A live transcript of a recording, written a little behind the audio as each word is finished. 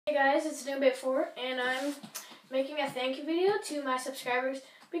Hey guys, it's Noobbit4 and I'm making a thank you video to my subscribers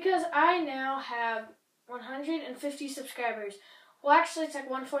because I now have 150 subscribers. Well, actually it's like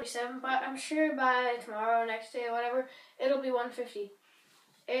 147, but I'm sure by tomorrow, next day, whatever, it'll be 150.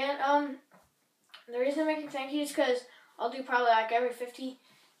 And the reason I'm making thank you is because I'll do probably like every 50,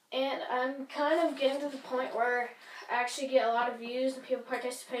 and I'm kind of getting to the point where I actually get a lot of views and people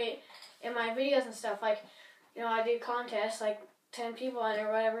participate in my videos and stuff. Like, you know, I do contests, like 10 people in it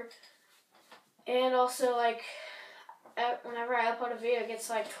or whatever. And also, like, whenever I upload a video, it gets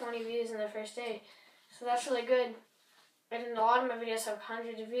like 20 views in the first day. So that's really good. And a lot of my videos have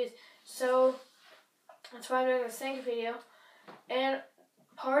hundreds of views. So that's why I'm doing this thank you video. And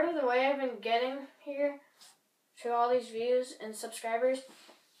part of the way I've been getting here to all these views and subscribers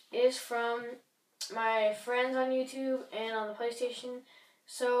is from my friends on YouTube and on the PlayStation.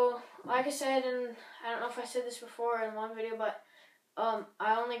 So, like I said, and I don't know if I said this before in one video, but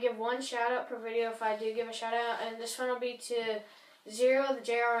I only give one shout out per video if I do give a shout out, and this one will be to Zero the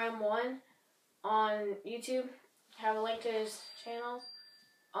JRM1 on YouTube. I have a link to his channel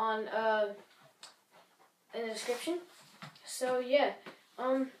on in the description. So yeah,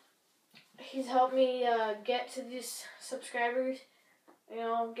 he's helped me get to these subscribers. You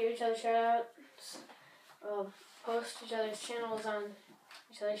know, give each other shout outs, post each other's channels on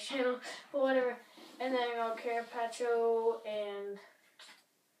each other's channel, but whatever. And then Carapacho and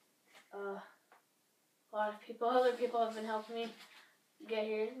a lot of people, other people have been helping me get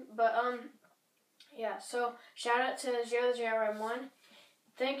here. But yeah, so shout out to Zero JRM1.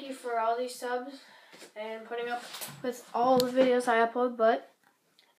 Thank you for all these subs and putting up with all the videos I upload, but